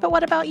Best, but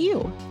what about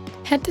you?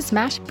 Head to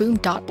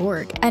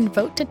smashboom.org and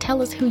vote to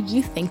tell us who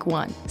you think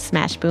won.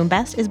 Smash Boom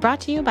Best is brought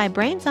to you by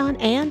Brains On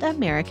and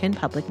American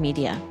Public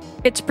Media.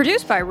 It's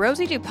produced by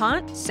Rosie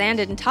DuPont,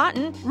 Sandon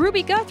Totten,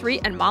 Ruby Guthrie,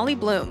 and Molly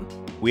Bloom.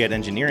 We had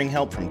engineering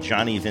help from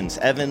Johnny Vince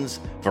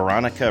Evans,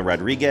 Veronica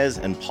Rodriguez,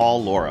 and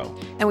Paul Loro.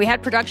 And we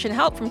had production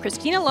help from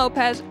Christina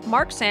Lopez,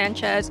 Mark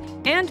Sanchez,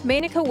 and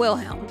Mainika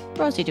Wilhelm.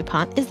 Rosie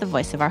DuPont is the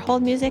voice of our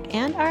hold music,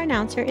 and our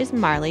announcer is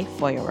Marley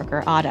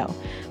Feuerwerker Otto.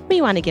 We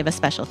want to give a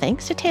special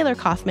thanks to Taylor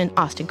Kaufman,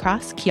 Austin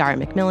Cross, Kiara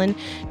McMillan,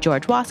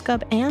 George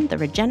Waskub, and the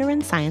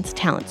Regeneron Science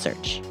Talent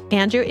Search.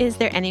 Andrew, is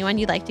there anyone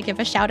you'd like to give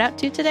a shout out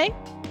to today?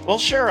 Well,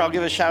 sure. I'll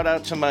give a shout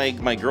out to my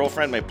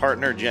girlfriend, my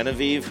partner,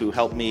 Genevieve, who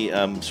helped me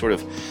sort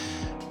of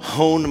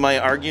hone my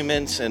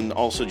arguments and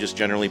also just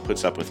generally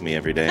puts up with me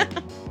every day.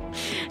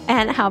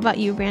 And how about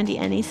you, Brandy?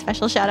 Any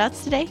special shout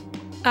outs today?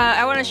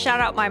 I want to shout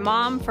out my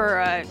mom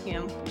for,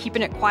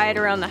 keeping it quiet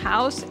around the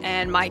house,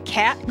 and my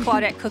cat,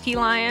 Claudette Cookie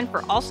Lion,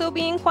 for also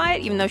being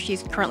quiet, even though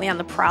she's currently on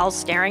the prowl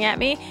staring at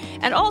me.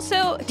 And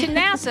also to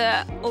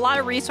NASA, a lot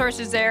of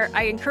resources there.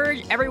 I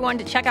encourage everyone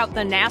to check out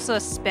the NASA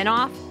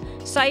spinoff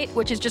site,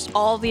 which is just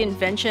all the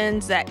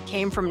inventions that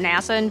came from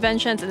NASA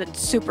inventions, and it's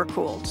super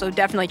cool. So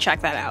definitely check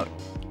that out.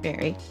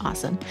 Very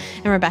awesome.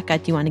 And Rebecca,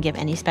 do you want to give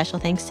any special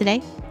thanks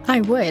today? I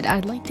would.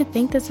 I'd like to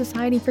thank the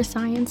Society for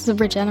Science. The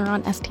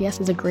Regeneron STS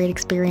is a great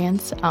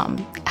experience.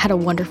 Had a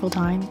wonderful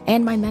time.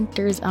 And my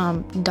mentors,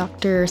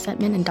 Dr.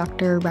 Sentman and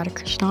Dr.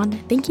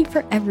 Radhakrishnan. Thank you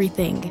for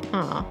everything.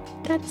 Aw,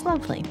 that's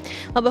lovely.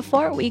 Well,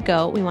 before we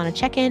go, we want to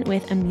check in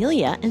with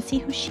Amelia and see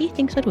who she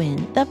thinks would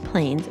win the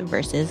planes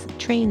versus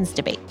trains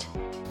debate.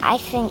 I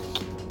think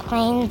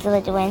planes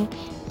would win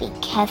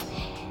because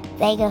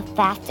they go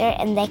faster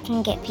and they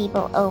can get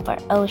people over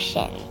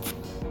oceans.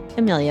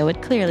 Amelia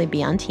would clearly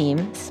be on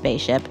Team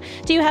Spaceship.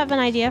 Do you have an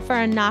idea for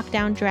a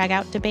knockdown,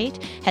 drag-out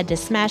debate? Head to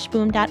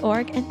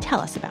smashboom.org and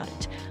tell us about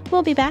it.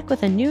 We'll be back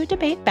with a new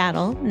debate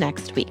battle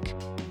next week.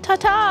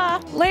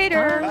 Ta-ta!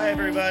 Later! Bye,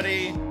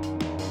 everybody!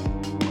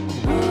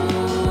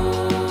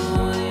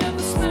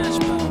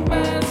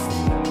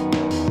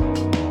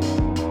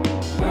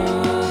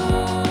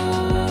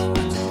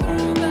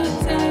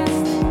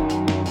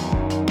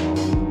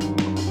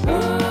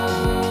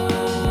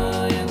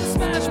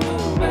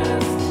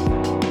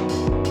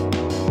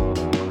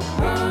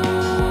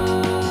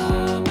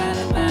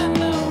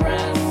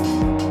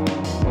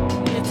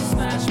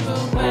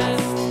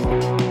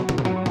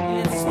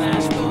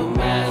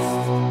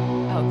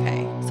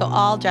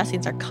 All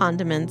dressings are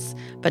condiments,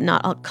 but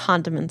not all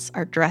condiments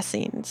are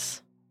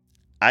dressings.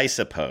 I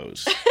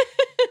suppose.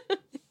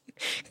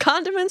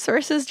 Condiments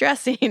versus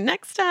dressing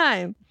next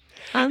time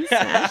on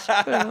Smash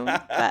Boom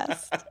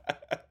Fest.